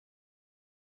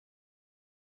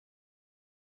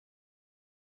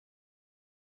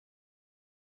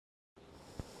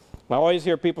I always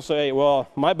hear people say, well,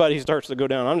 my buddy starts to go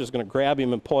down, I'm just going to grab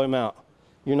him and pull him out.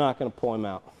 You're not going to pull him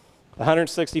out. A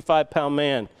 165-pound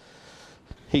man,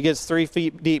 he gets 3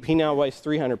 feet deep, he now weighs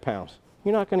 300 pounds.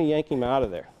 You're not going to yank him out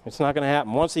of there. It's not going to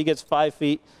happen. Once he gets 5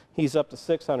 feet, he's up to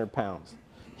 600 pounds.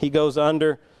 He goes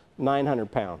under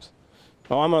 900 pounds.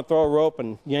 Oh, I'm going to throw a rope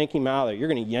and yank him out of there. You're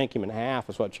going to yank him in half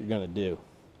is what you're going to do.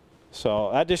 So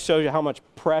that just shows you how much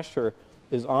pressure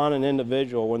is on an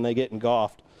individual when they get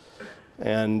engulfed.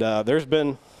 And there's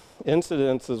been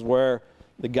incidences where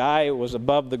the guy was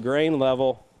above the grain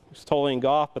level, was totally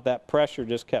engulfed, but that pressure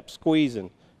just kept squeezing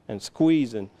and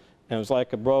squeezing. And it was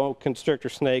like a boa constrictor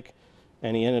snake,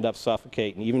 and he ended up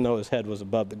suffocating, even though his head was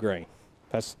above the grain.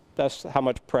 That's how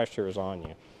much pressure is on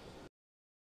you.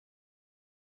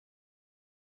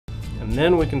 And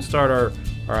then we can start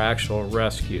our actual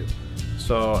rescue.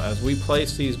 So as we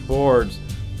place these boards,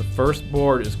 the first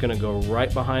board is going to go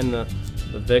right behind the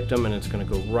victim, and it's going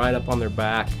to go right up on their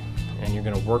back, and you're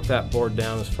going to work that board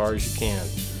down as far as you can.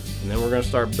 And then we're going to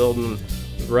start building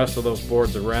the rest of those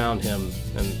boards around him.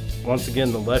 And once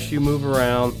again, the less you move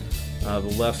around, the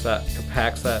less that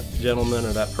compacts that gentleman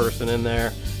or that person in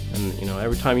there. And you know,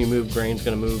 every time you move, grain's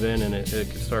going to move in, and it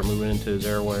can start moving into his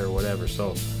airway or whatever.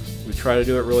 So we try to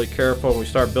do it really careful. When we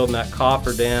start building that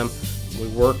cofferdam, we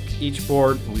work each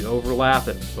board, we overlap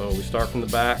it. So we start from the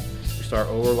back, we start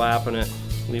overlapping it,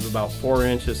 leave about 4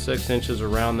 inches, 6 inches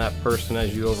around that person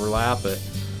as you overlap it.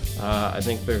 I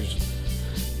think there's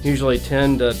usually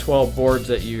 10 to 12 boards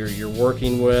that you're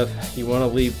working with. You want to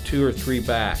leave 2 or 3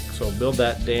 back. So build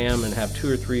that dam and have 2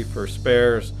 or 3 for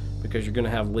spares, because you're going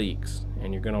to have leaks,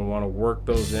 and you're going to want to work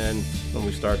those in when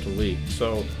we start to leak.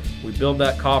 So we build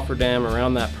that cofferdam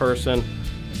around that person,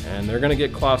 and they're going to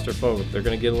get claustrophobic. They're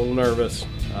going to get a little nervous.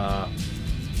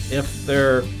 If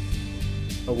they're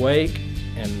awake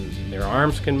and their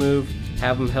arms can move,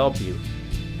 have them help you.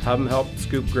 Have them help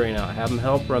scoop grain out. Have them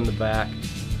help run the back.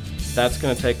 That's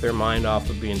going to take their mind off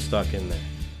of being stuck in there.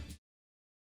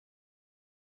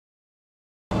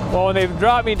 Well, when they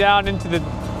dropped me down into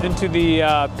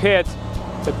the pit,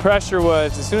 the pressure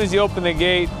was, as soon as you open the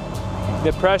gate,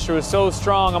 the pressure was so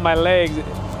strong on my legs.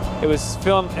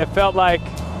 It felt like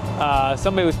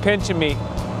somebody was pinching me.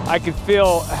 I could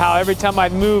feel how every time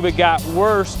I'd move, it got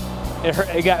worse.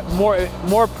 It got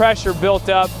more pressure built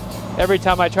up every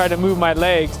time I tried to move my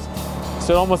legs.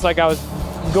 So almost like I was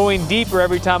going deeper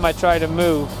every time I tried to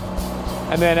move.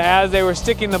 And then as they were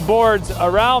sticking the boards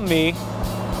around me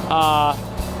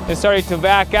and starting to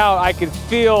back out, I could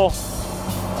feel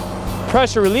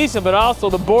pressure releasing, but also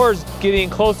the boards getting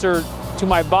closer to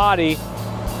my body.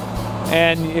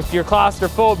 And if you're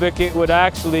claustrophobic, it would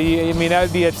actually, I mean, that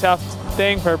would be a tough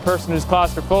thing for a person who's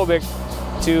claustrophobic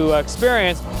to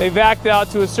experience. They backed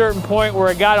out to a certain point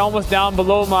where it got almost down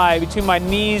below between my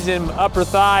knees and upper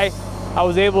thigh. I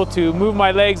was able to move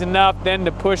my legs enough then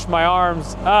to push my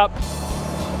arms up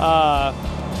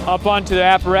onto the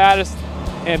apparatus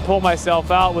and pull myself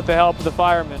out with the help of the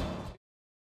firemen.